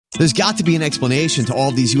There's got to be an explanation to all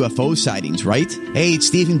of these UFO sightings, right? Hey, it's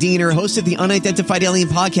Stephen Diener, host of the Unidentified Alien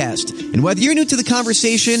Podcast. And whether you're new to the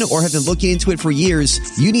conversation or have been looking into it for years,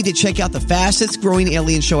 you need to check out the fastest growing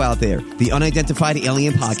alien show out there, the Unidentified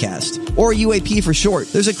Alien Podcast, or UAP for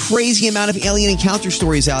short. There's a crazy amount of alien encounter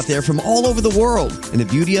stories out there from all over the world. And the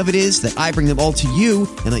beauty of it is that I bring them all to you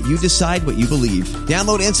and let you decide what you believe.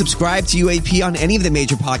 Download and subscribe to UAP on any of the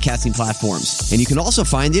major podcasting platforms. And you can also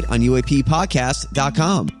find it on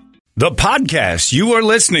UAPpodcast.com. The podcast you are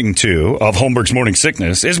listening to of Holmberg's Morning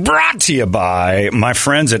Sickness is brought to you by my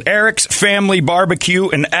friends at Eric's Family Barbecue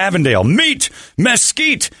in Avondale. Meet,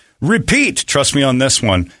 mesquite, repeat. Trust me on this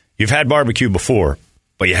one. You've had barbecue before,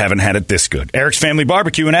 but you haven't had it this good. Eric's Family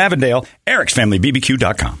Barbecue in Avondale,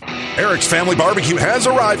 ericsfamilybbq.com. Eric's Family Barbecue has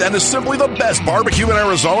arrived and is simply the best barbecue in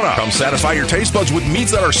Arizona. Come satisfy your taste buds with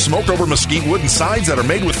meats that are smoked over mesquite wood and sides that are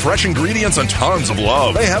made with fresh ingredients and tons of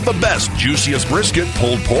love. They have the best, juiciest brisket,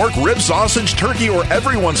 pulled pork, rib sausage, turkey, or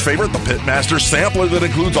everyone's favorite, the Pitmaster sampler that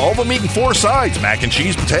includes all the meat and 4 sides, mac and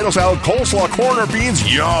cheese, potato salad, coleslaw, corn or beans,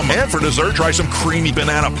 yum. And for dessert, try some creamy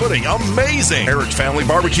banana pudding, amazing. Eric's Family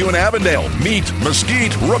Barbecue in Avondale. Meat,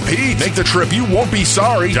 mesquite, repeat. Make the trip, you won't be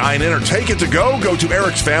sorry. Dine in or take it to go. Go to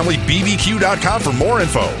ericsfamilybbq.com for more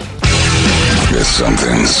info. It's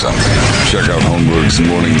something. Check out Holmberg's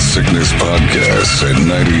Morning Sickness Podcast at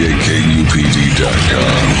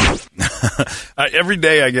 98kupd.com. Every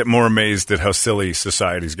day I get more amazed at how silly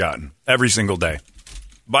society's gotten. Every single day.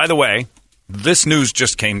 By the way, this news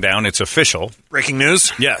just came down. It's official. Breaking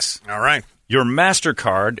news? Yes. All right. Your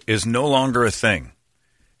MasterCard is no longer a thing.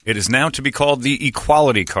 It is now to be called the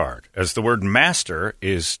Equality Card, as the word master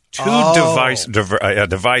is too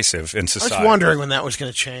divisive in society. I was wondering when that was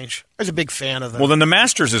going to change. I was a big fan of that. Well, then the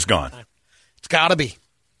Masters is gone. It's got to be.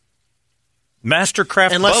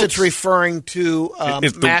 Mastercraft Unless boats. it's referring to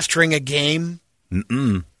mastering a game.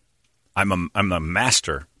 I'm a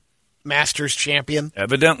master. Masters champion.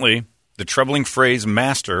 Evidently, the troubling phrase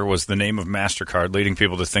master was the name of MasterCard, leading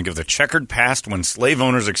people to think of the checkered past when slave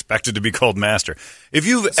owners expected to be called master. If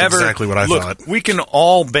you've That's exactly what I thought. We can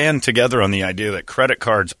all band together on the idea that credit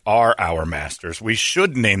cards are our masters. We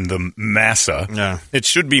should name them Massa. Yeah. It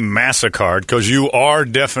should be MasterCard because you are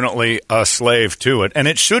definitely a slave to it, and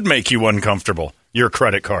it should make you uncomfortable, your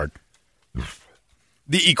credit card.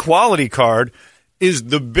 The Equality Card is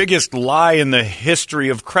the biggest lie in the history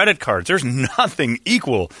of credit cards. There's nothing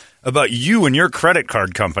equal about you and your credit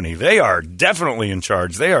card company. They are definitely in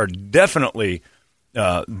charge. They are definitely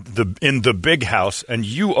in the big house, and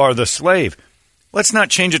you are the slave. Let's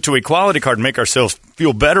not change it to Equality Card and make ourselves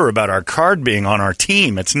feel better about our card being on our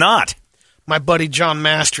team. It's not. My buddy John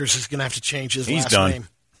Masters is going to have to change his last name.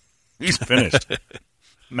 He's finished.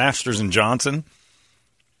 Masters and Johnson.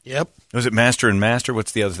 Yep. Was it Master and Master?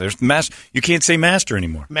 What's the other? There's Master. You can't say Master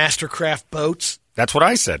anymore. Mastercraft Boats. That's what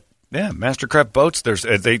I said. Yeah, Mastercraft Boats. There's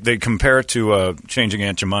they compare it to changing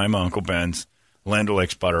Aunt Jemima, Uncle Ben's, Land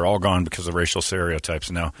O'Lakes butter, all gone because of racial stereotypes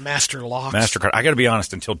now. Master Locks. Mastercard. I got to be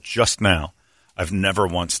honest. Until just now, I've never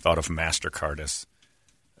once thought of Mastercard as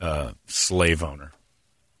slave owner,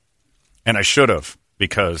 and I should have,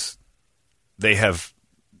 because they have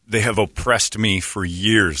oppressed me for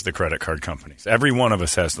years. The credit card companies. Every one of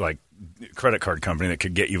us has like credit card company that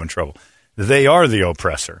could get you in trouble. They are the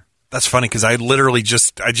oppressor. That's funny because I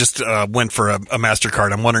just went for a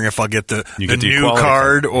MasterCard. I'm wondering if I'll get the new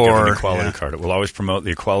card or the Equality Card. It will always promote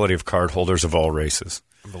the equality of card holders of all races.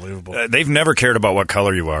 Unbelievable. They've never cared about what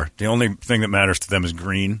color you are. The only thing that matters to them is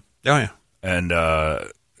green. Oh, yeah. And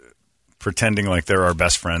pretending like they're our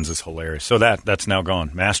best friends is hilarious. So that's now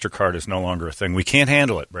gone. MasterCard is no longer a thing. We can't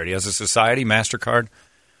handle it, Brady. As a society, MasterCard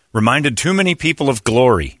reminded too many people of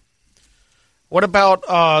glory. What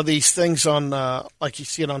about these things on, like you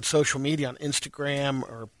see it on social media, on Instagram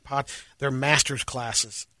or they're master's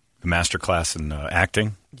classes? The master class in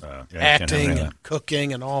acting? Acting and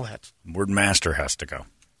cooking and all that. Word master has to go.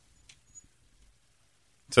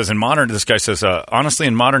 It says this guy says, honestly,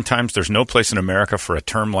 in modern times, there's no place in America for a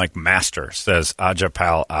term like master, says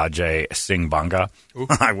Ajapal Ajay Singh Banga.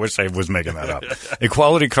 I wish I was making that up.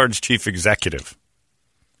 Equality Card's chief executive.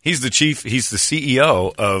 He's the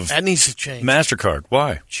CEO of that needs to change. MasterCard.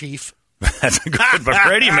 Why? Chief. That's good. But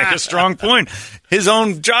Brady, you make a strong point. His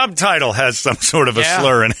own job title has some sort of a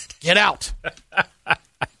slur in it. Get out.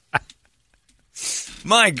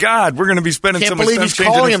 My God, we're going to be spending so much time changing. Can't believe he's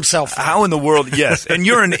calling himself that. How in the world? Yes. And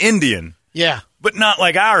you're an Indian. Yeah. But not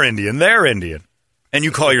like our Indian. They're Indian. And you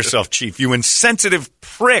call yourself chief. You insensitive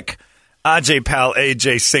prick, Ajay Pal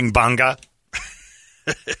AJ Singh Banga.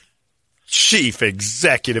 Chief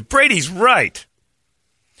executive. Brady's right.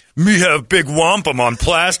 Me have big wampum on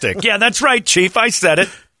plastic. Yeah, that's right, Chief. I said it.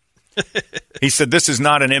 He said, this is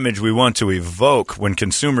not an image we want to evoke when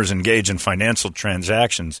consumers engage in financial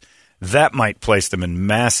transactions. That might place them in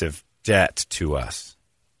massive debt to us.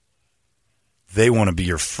 They want to be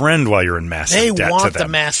your friend while you're in massive debt to them. They want the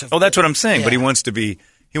massive. Oh, that's what I'm saying. Yeah. But he wants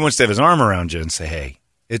to have his arm around you and say, hey,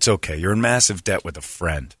 it's okay. You're in massive debt with a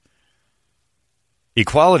friend.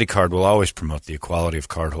 Equality Card will always promote the equality of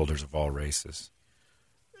cardholders of all races.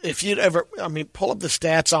 If you'd ever, pull up the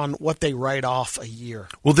stats on what they write off a year.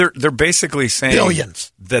 Well, they're basically saying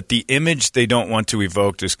Billions. that the image they don't want to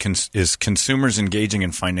evoke is consumers engaging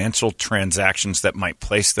in financial transactions that might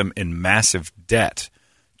place them in massive debt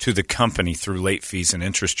to the company through late fees and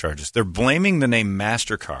interest charges. They're blaming the name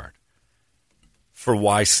MasterCard for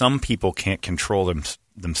why some people can't control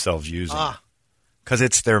themselves using it. Because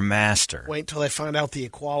it's their master. Wait until they find out the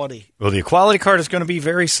equality. Well, the equality card is going to be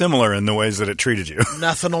very similar in the ways that it treated you.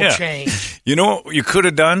 Nothing will change. You know what you could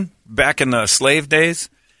have done back in the slave days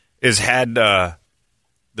is had the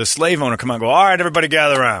slave owner come out and go, all right, everybody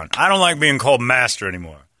gather around. I don't like being called master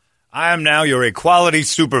anymore. I am now your equality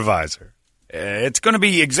supervisor. It's going to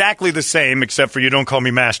be exactly the same except for you don't call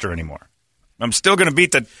me master anymore. I'm still going to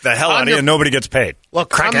beat the hell out of you and nobody gets paid.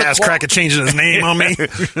 Look, Cracker changing his name on me.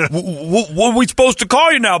 What are we supposed to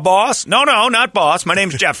call you now, boss? No, not boss. My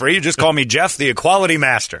name's Jeffrey. You just call me Jeff, the equality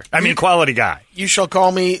master. Equality guy. You shall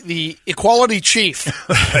call me the equality chief.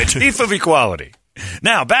 Chief of equality.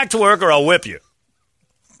 Now, back to work or I'll whip you.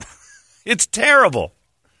 It's terrible.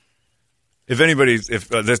 This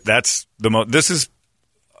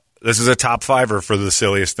is a top fiver for the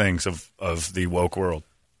silliest things of the woke world.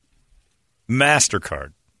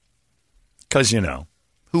 MasterCard. Because,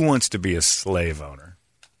 who wants to be a slave owner?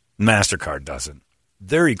 MasterCard doesn't.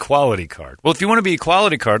 They're equality card. Well, if you want to be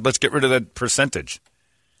equality card, let's get rid of that percentage.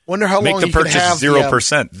 Wonder how Make long the you could purchase have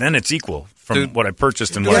 0%. Then it's equal from what I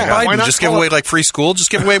purchased and what I got. Biden, just give away like free school. Just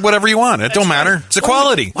give away whatever you want. It don't matter. It's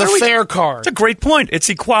equality. The fair card. It's a great point. It's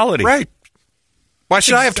equality. Right. Why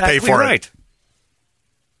should I have to pay for it?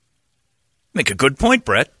 Make a good point,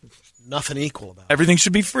 Brett. Nothing equal about it. Everything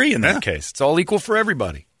should be free in that case. It's all equal for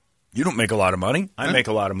everybody. You don't make a lot of money. I make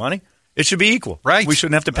a lot of money. It should be equal. Right. We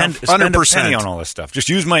shouldn't have to spend a penny on all this stuff. Just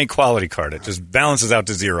use my equality card. It just balances out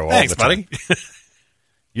to zero all the time. Buddy.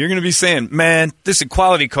 You're going to be saying, man, this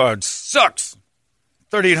equality card sucks.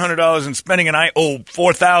 $3,800 in spending, and I owe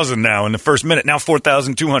 $4,000 now in the first minute. Now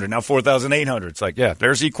 $4,200. Now $4,800. It's like, yeah,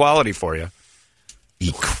 there's equality for you.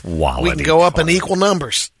 Equality. We can go up in equal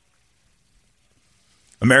numbers.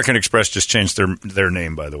 American Express just changed their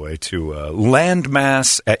name, by the way, to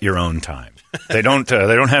Landmass at Your Own Time. They don't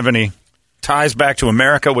have any ties back to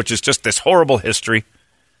America, which is just this horrible history.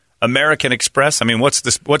 American Express. What's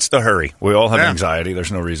the hurry? We all have anxiety.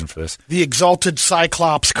 There's no reason for this. The Exalted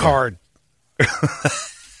Cyclops card.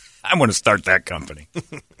 I want to start that company.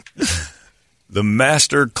 The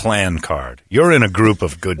Master Clan card. You're in a group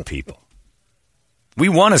of good people. We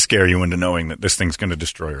want to scare you into knowing that this thing's going to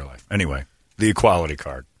destroy your life. Anyway. The equality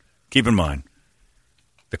card. Keep in mind,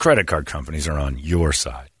 the credit card companies are on your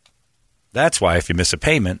side. That's why if you miss a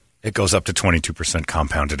payment, it goes up to 22%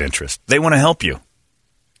 compounded interest. They want to help you.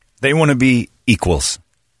 They want to be equals.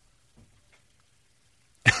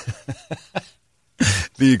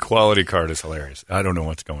 The equality card is hilarious. I don't know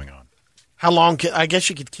what's going on. How long? I guess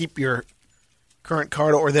you could keep your current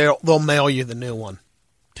card, or they'll mail you the new one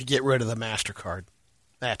to get rid of the MasterCard.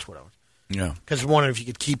 That's what I was. Yeah. Because I was wondering if you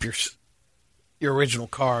could keep your original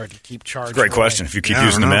card and keep charging. Great question. If you keep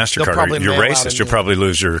using the MasterCard, you're racist. You'll probably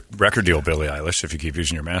lose your record deal, Billie Eilish, if you keep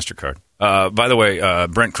using your MasterCard. By the way,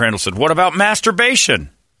 Brent Crandall said, what about masturbation?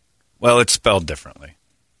 Well, it's spelled differently.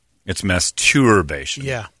 It's masturbation.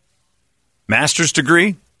 Yeah. Master's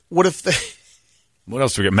degree? What if they... What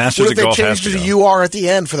else do we get? Masters at Golf has to go. What if they changed the UR at the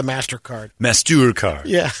end for the MasterCard? MasterCard.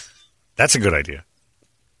 Yeah. That's a good idea.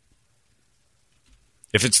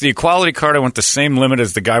 If it's the equality card, I want the same limit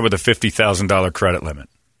as the guy with a $50,000 credit limit.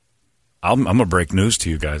 I'm going to break news to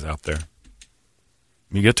you guys out there.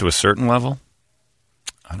 You get to a certain level,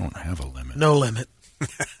 I don't have a limit. No limit.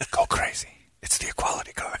 Go crazy. It's the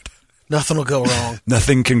equality card. Nothing will go wrong.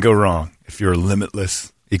 Nothing can go wrong if you're a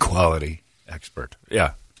limitless equality expert.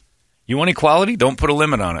 Yeah. You want equality? Don't put a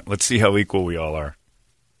limit on it. Let's see how equal we all are.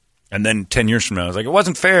 And then 10 years from now, I was like, it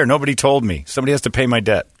wasn't fair. Nobody told me. Somebody has to pay my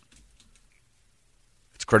debt.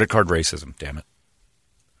 It's credit card racism, damn it.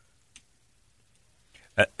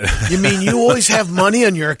 You mean you always have money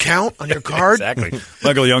on your account, on your card? Exactly.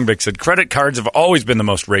 Michael Youngbick said, credit cards have always been the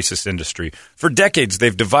most racist industry. For decades,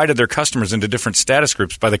 they've divided their customers into different status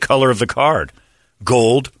groups by the color of the card.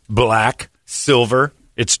 Gold, black, silver.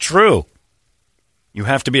 It's true. You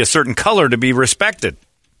have to be a certain color to be respected.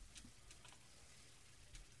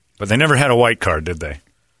 But they never had a white card, did they?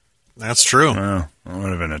 That's true. Oh, that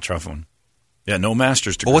would have been a tough one. Yeah, no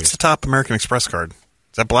master's degree. Well, what's the top American Express card?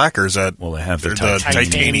 Is that black or is that? Well, they have their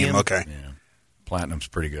titanium. Okay. Yeah. Platinum's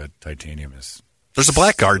pretty good. Titanium is. There's a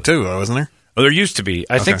black card too, wasn't there? Oh, there used to be.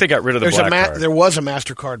 I think they got rid of the black card. There was a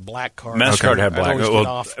MasterCard black card. MasterCard had black.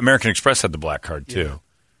 Well, American Express had the black card too.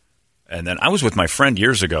 And then I was with my friend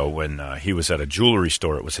years ago when he was at a jewelry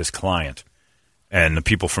store. It was his client, and the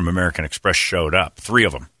people from American Express showed up, 3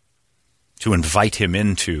 of them, to invite him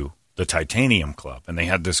into the Titanium Club. And they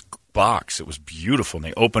had this box. It was beautiful. And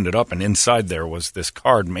they opened it up, and inside there was this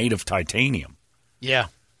card made of titanium. Yeah.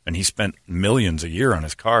 And he spent millions a year on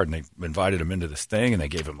his card, and they invited him into this thing, and they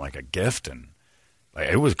gave him like a gift, and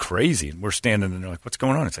it was crazy. And we're standing there like, what's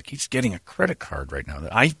going on? It's like, he's getting a credit card right now.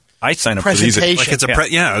 I sign up for these. Like it's a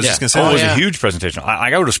I was just going to say. Oh, it was a huge presentation. I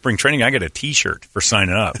go to spring training. I get a T-shirt for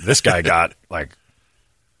signing up. This guy got like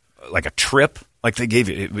a trip. Like they gave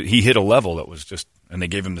it. He hit a level that was just, and they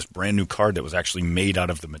gave him this brand new card that was actually made out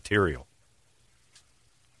of the material.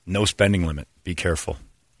 No spending limit. Be careful.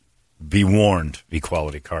 Be warned,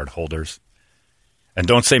 equality card holders. And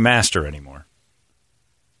don't say master anymore,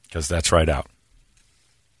 because that's right out.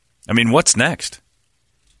 I mean, what's next?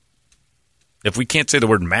 If we can't say the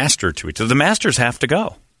word master to each other, the masters have to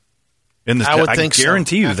go. I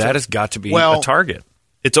guarantee you that has got to be a target.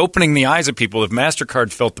 It's opening the eyes of people. If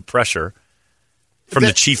MasterCard felt the pressure from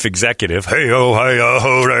the chief executive,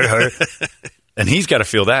 and he's got to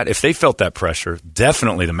feel that. If they felt that pressure,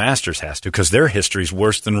 definitely the Masters has to, because their history is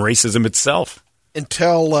worse than racism itself.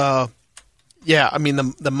 Until,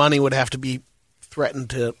 the money would have to be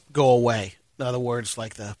threatened to go away. In other words,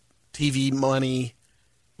 like the TV money.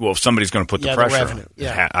 Well, if somebody's going to put the pressure revenue,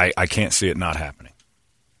 on, I can't see it not happening.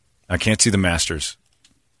 I can't see the Masters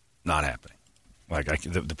not happening. Like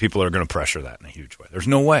the people are going to pressure that in a huge way. There's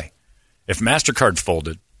no way. If MasterCard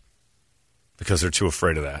folded because they're too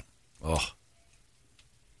afraid of that, I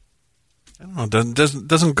don't know.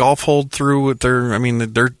 Doesn't golf hold through with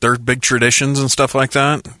their big traditions and stuff like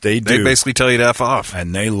that? They do. They basically tell you to F off.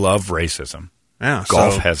 And they love racism. Yeah.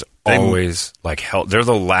 Golf has always held. They're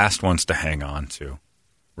the last ones to hang on to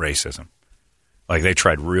racism. Like, they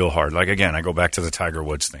tried real hard. Like, again, I go back to the Tiger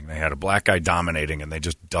Woods thing. They had a black guy dominating, and they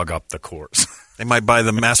just dug up the course. They might buy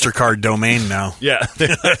the MasterCard domain now. Yeah.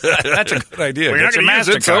 That's a good idea. We're not going to use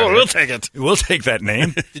it, so we'll take it. We'll take that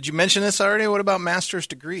name. Did you mention this already? What about master's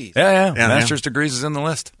degrees? Yeah. Master's degrees is in the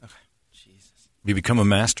list. Okay. Jesus. You become a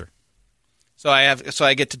master. So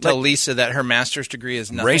I get to tell Lisa that her master's degree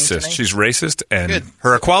is nothing racist. To She's racist, and Good.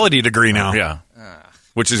 Her equality degree now. Yeah.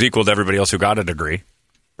 Which is equal to everybody else who got a degree.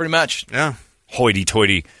 Pretty much. Yeah.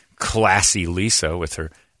 Hoity-toity, classy Lisa with her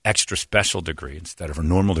extra special degree instead of her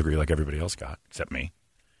normal degree like everybody else got, except me.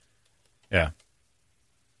 Yeah.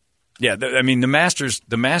 Yeah, the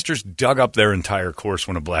Masters dug up their entire course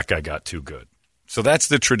when a black guy got too good. So that's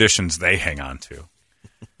the traditions they hang on to.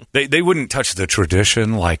 They wouldn't touch the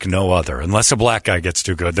tradition like no other. Unless a black guy gets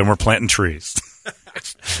too good, then we're planting trees.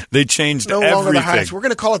 They changed everything. Longer the highest. We're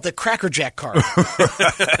going to call it the Cracker Jack card.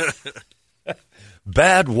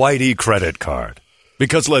 Bad whitey credit card.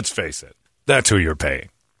 Because let's face it, that's who you're paying.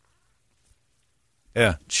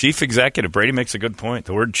 Yeah, chief executive. Brady makes a good point.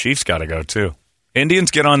 The word chief's got to go, too.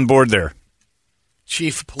 Indians, get on board there.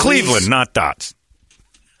 Chief police. Cleveland, not Dots.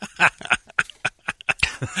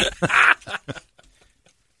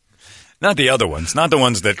 Not the other ones. Not the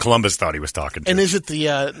ones that Columbus thought he was talking to. And is it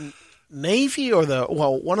the Navy or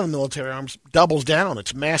one of the military arms doubles down?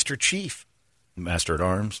 It's Master Chief. Master at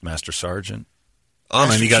Arms, Master Sergeant. Oh,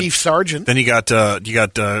 Master and you got Chief Sergeant. Then you got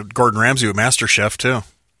Gordon Ramsay with Master Chef too.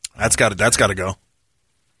 That's got to go.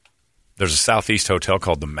 There's a Southeast hotel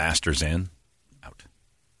called the Masters Inn. Out.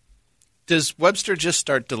 Does Webster just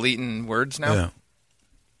start deleting words now? Yeah.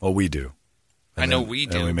 Well, we do. I know we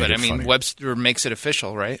do, but I mean, funnier. Webster makes it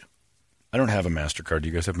official, right? I don't have a MasterCard. Do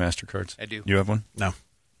you guys have MasterCards? I do. You have one? No.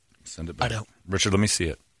 Send it back. I don't. Richard, let me see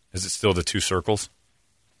it. Is it still the 2 circles?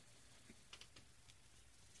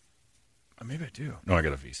 Maybe I do. No, I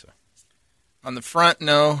got a Visa. On the front,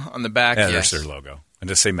 no. On the back, yes. There's their logo. And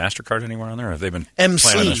does it say MasterCard anywhere on there? Or have they been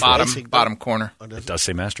MC bottom corner? It does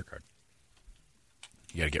say MasterCard.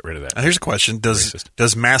 You got to get rid of that. Here's a question: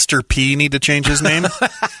 Does Master P need to change his name?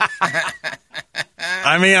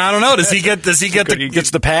 I mean, I don't know. Does he get? He gets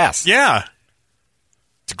the pass. Yeah,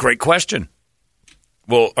 it's a great question.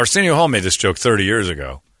 Well, Arsenio Hall made this joke 30 years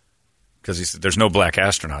ago because he said there's no black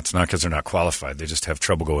astronauts, not because they're not qualified. They just have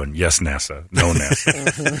trouble going, yes, NASA, no,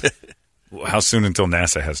 NASA. How soon until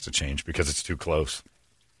NASA has to change because it's too close?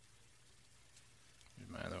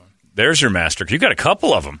 There's your master. You got a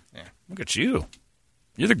couple of them. Yeah. Look at you.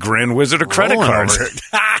 You're the grand wizard of credit cards.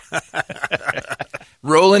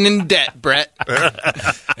 Rolling in debt, Brett.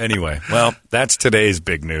 Anyway, well, that's today's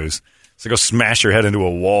big news. So go smash your head into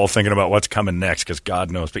a wall thinking about what's coming next because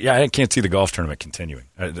God knows. But, yeah, I can't see the golf tournament continuing.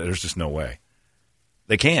 There's just no way.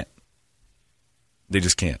 They can't. They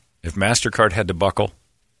just can't. If MasterCard had to buckle,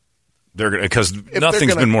 they're going to – because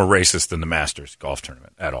nothing's been more racist than the Masters golf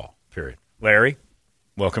tournament at all, period. Larry,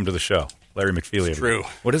 welcome to the show. Larry McFeely. It's true.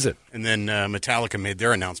 What is it? And then Metallica made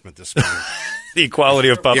their announcement this morning. The equality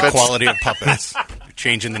of puppets. The equality of puppets.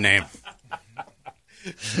 Changing the name.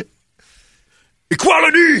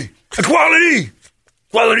 Equality! Equality!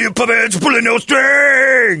 Equality of puppets pulling no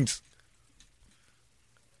strings!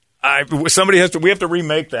 Somebody has to. We have to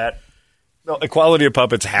remake that. No, equality of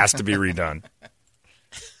puppets has to be redone.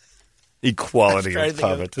 Equality of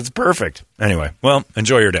puppets. It's perfect. Anyway, well,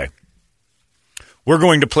 enjoy your day. We're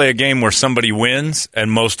going to play a game where somebody wins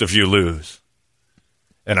and most of you lose.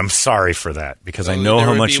 And I'm sorry for that because I know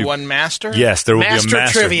how much you... one master? Yes, there will be a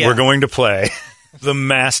master. Trivia. We're going to play the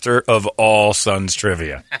master of all Suns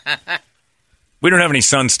trivia. We don't have any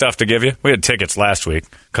Suns stuff to give you. We had tickets last week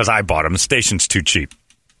because I bought them. The station's too cheap.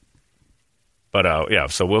 But, yeah,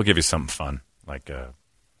 so we'll give you something fun. Like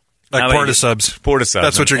Porta Subs. Porta Subs.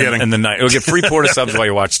 That's what you're getting. And the night. You'll get free Porta Subs while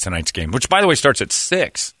you watch tonight's game, which, by the way, starts at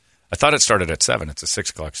 6. I thought it started at 7. It's a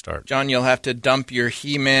 6 o'clock start. John, you'll have to dump your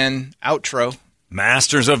He-Man outro.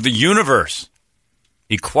 Masters of the Universe.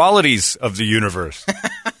 Equalities of the Universe.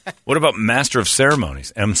 What about Master of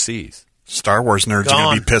Ceremonies, MCs? Star Wars nerds are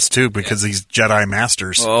going to be pissed, too, because these Jedi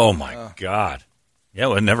Masters. Oh, my God. Yeah,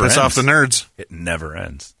 well, it never ends. Piss off the nerds. It never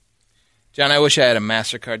ends. John, I wish I had a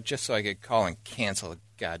MasterCard just so I could call and cancel the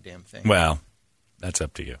goddamn thing. Well, that's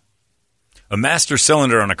up to you. A master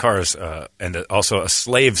cylinder on a car is, and also a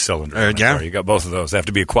slave cylinder on a car. You got both of those. They have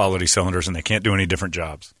to be equality cylinders, and they can't do any different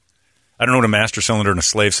jobs. I don't know what a master cylinder and a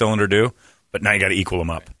slave cylinder do, but now you got to equal them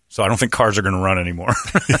up. So I don't think cars are going to run anymore.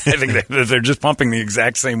 I think they're just pumping the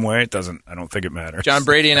exact same way. I don't think it matters. John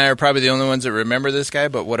Brady and I are probably the only ones that remember this guy,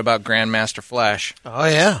 but what about Grandmaster Flash? Oh,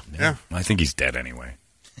 yeah. I think he's dead anyway.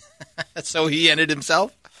 So he ended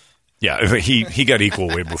himself? Yeah, he got equal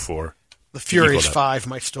way before. The Furious 5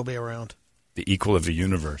 might still be around. The equal of the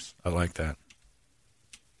universe. I like that.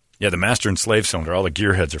 Yeah, the master and slave cylinder. All the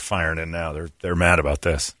gearheads are firing in now. They're mad about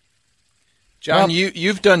this. John,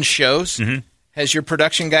 you've done shows. Mm-hmm. Has your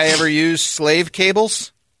production guy ever used slave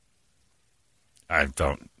cables? I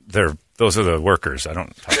don't. Those are the workers. I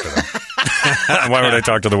don't talk to them. Why would I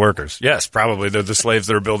talk to the workers? Yes, probably they're the slaves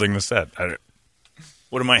that are building the set.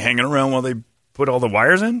 What am I hanging around while they put all the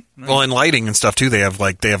wires in? Well, in lighting and stuff too, they have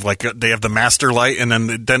the master light, and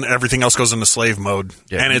then everything else goes into slave mode,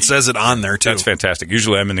 and it says it on there too. That's fantastic.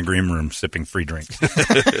 Usually, I'm in the green room sipping free drinks.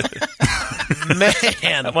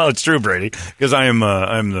 Man, well, it's true, Brady, because I'm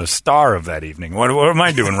the star of that evening. What am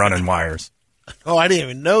I doing running wires? Oh, I didn't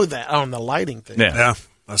even know that on the lighting thing. Yeah,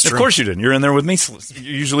 that's true. Of course you didn't. You're in there with me,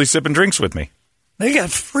 usually sipping drinks with me. They got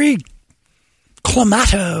free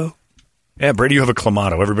Clamato. Yeah, Brady, you have a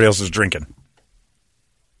Clamato. Everybody else is drinking.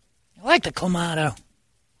 I like the Clamato.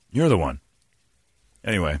 You're the one.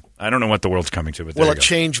 Anyway, I don't know what the world's coming to, but will it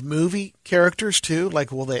change movie characters too?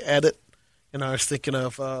 Like, will they edit? I was thinking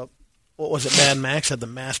of what was it? Mad Max had the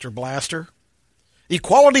Master Blaster,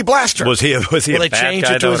 Equality Blaster. Was he a bad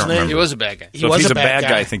guy? To his name? He was a bad guy. So if he's a bad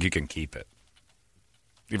guy, I think you can keep it.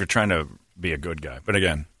 If you're trying to be a good guy, but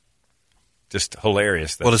again, just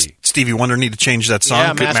hilarious. Does Stevie Wonder need to change that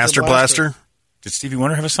song? Yeah, Master Blaster. Did Stevie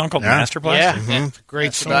Wonder have a song called Master Blaster? Yeah,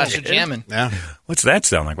 great song. Blaster jamming. Yeah. What's that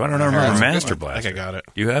sound like? Why don't I remember Master Blaster? I think I got it.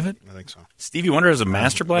 You have it? I think so. Stevie Wonder has a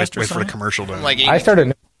Master Blaster Wait song? for the commercial to like I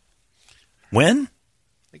started... When?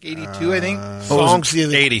 Like 82, I think. Songs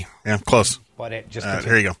 80. Yeah, close. But it just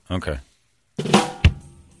here you go. Okay.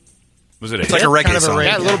 Was it It's like a reggae song.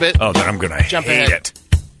 Yeah, a little bit. Oh, then I'm going to hate it.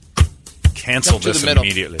 Cancel this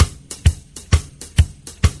immediately.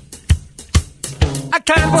 I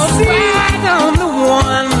can't proceed on the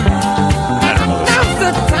one. I don't know. Now's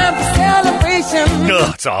the time for celebration.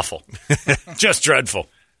 Ugh, it's awful. Just dreadful.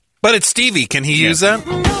 But it's Stevie. Can he use that?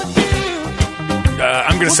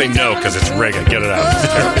 I'm going to say no because it's reggae. Get it out.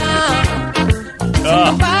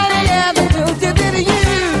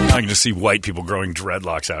 I can just see white people growing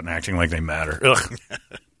dreadlocks out and acting like they matter. Ugh.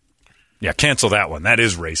 Yeah, cancel that one. That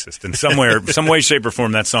is racist. In some way, shape, or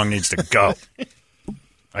form, that song needs to go.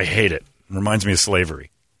 I hate it. Reminds me of slavery.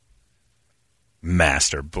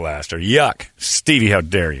 Master Blaster. Yuck. Stevie, how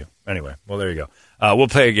dare you? Anyway, well, there you go. We'll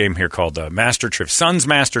play a game here called Master Trivia. Suns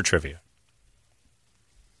Master Trivia.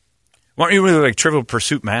 Weren't you really like Trivial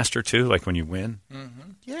Pursuit Master, too? Like when you win?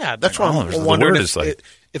 Mm-hmm. Yeah, that's what I'm wondering.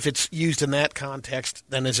 if it's used in that context,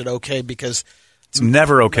 then is it okay? Because it's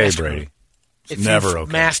never okay, Brady. It's never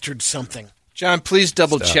okay. Mastered something. John, please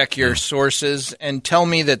double-check your sources and tell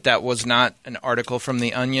me that was not an article from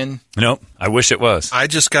The Onion. No, I wish it was. I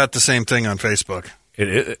just got the same thing on Facebook.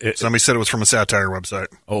 Somebody said it was from a satire website.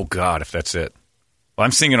 Oh, God, if that's it. Well,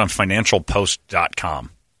 I'm seeing it on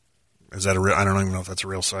financialpost.com. Is that I don't even know if that's a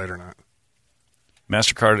real site or not.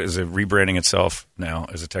 MasterCard is rebranding itself now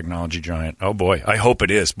as a technology giant. Oh, boy. I hope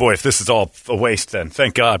it is. Boy, if this is all a waste, then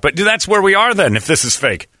thank God. But that's where we are then, if this is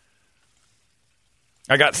fake.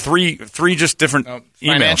 I got three just different emails.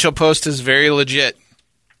 Financial Post is very legit.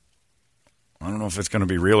 I don't know if it's going to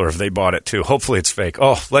be real or if they bought it too. Hopefully it's fake.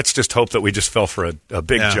 Oh, let's just hope that we just fell for a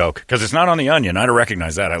big joke. Because it's not on The Onion. I don't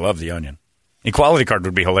recognize that. I love The Onion. Equality Card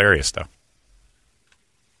would be hilarious, though.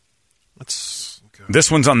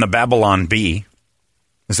 This one's on the Babylon Bee.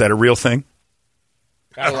 Is that a real thing?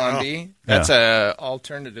 Babylon Bee? That's an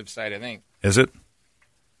alternative site, I think. Is it?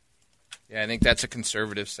 Yeah, I think that's a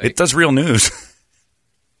conservative site. It does real news.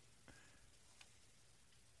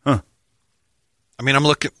 Huh. I mean, I'm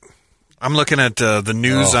looking at the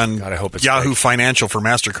news on God, I hope it's Yahoo fake. Financial for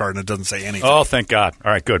MasterCard, and it doesn't say anything. Oh, thank God.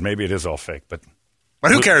 All right, good. Maybe it is all fake. But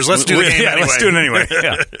who cares? Let's do the game anyway. Let's do it anyway.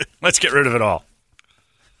 Yeah. Let's get rid of it all.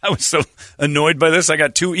 I was so annoyed by this. I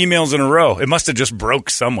got 2 emails in a row. It must have just broke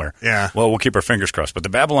somewhere. Yeah. Well, we'll keep our fingers crossed. But the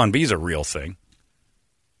Babylon Bee is a real thing.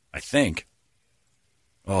 I think.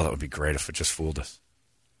 Oh, that would be great if it just fooled us.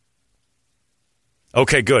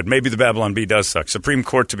 Okay, good. Maybe the Babylon Bee does suck. Supreme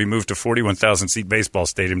Court to be moved to 41,000-seat baseball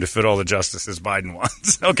stadium to fit all the justices Biden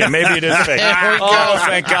wants. Okay, maybe it is fake. Oh,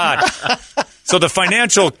 thank God. So the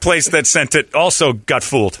financial place that sent it also got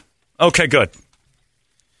fooled. Okay, good.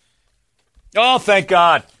 Oh, thank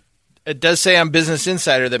God. It does say on Business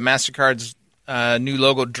Insider that MasterCard's new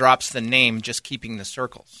logo drops the name, just keeping the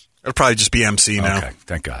circles. It'll probably just be MC now. Okay,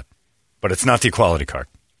 thank God. But it's not the Equality Card.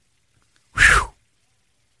 Whew.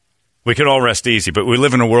 We can all rest easy, but we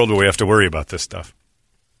live in a world where we have to worry about this stuff.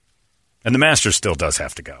 And the Masters still does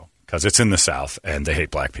have to go because it's in the South and they hate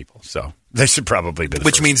black people. So they should probably be the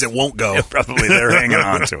Which first. Means it won't go. Yeah, probably they're hanging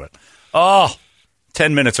on to it. Oh,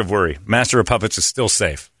 10 minutes of worry. Master of Puppets is still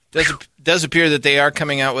safe. Does appear that they are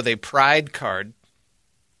coming out with a pride card.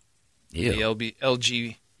 Ew. The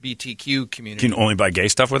LGBTQ community. You can only buy gay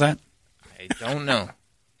stuff with that? I don't know.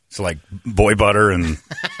 It's like boy butter and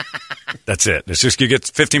that's it. It's just you get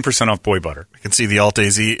 15% off boy butter. I can see the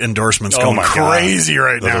Alt-AZ endorsements going crazy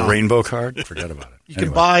right now. The rainbow card? Forget about it. You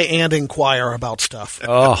can buy and inquire about stuff.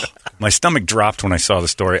 Oh, my stomach dropped when I saw the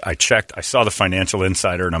story. I checked. I saw the Financial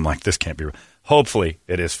Insider, and I'm like, this can't be real. Hopefully,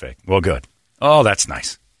 it is fake. Well, good. Oh, that's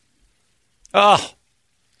nice. Oh.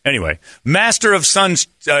 Anyway, Master of Suns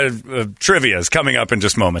trivia is coming up in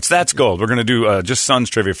just moments. That's gold. We're going to do just Suns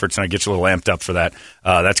trivia for tonight. Get you a little amped up for that.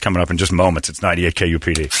 That's coming up in just moments. It's 98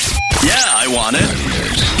 KUPD. Yeah, I want it.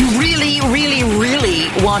 You really, really, really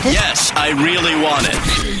want it? Yes, I really want it.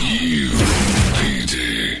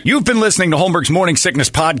 You've been listening to Holmberg's Morning Sickness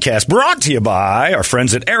Podcast, brought to you by our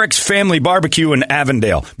friends at Eric's Family Barbecue in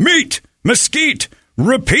Avondale. Meet, mesquite,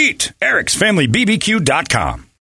 repeat. Eric'sFamilyBBQ.com.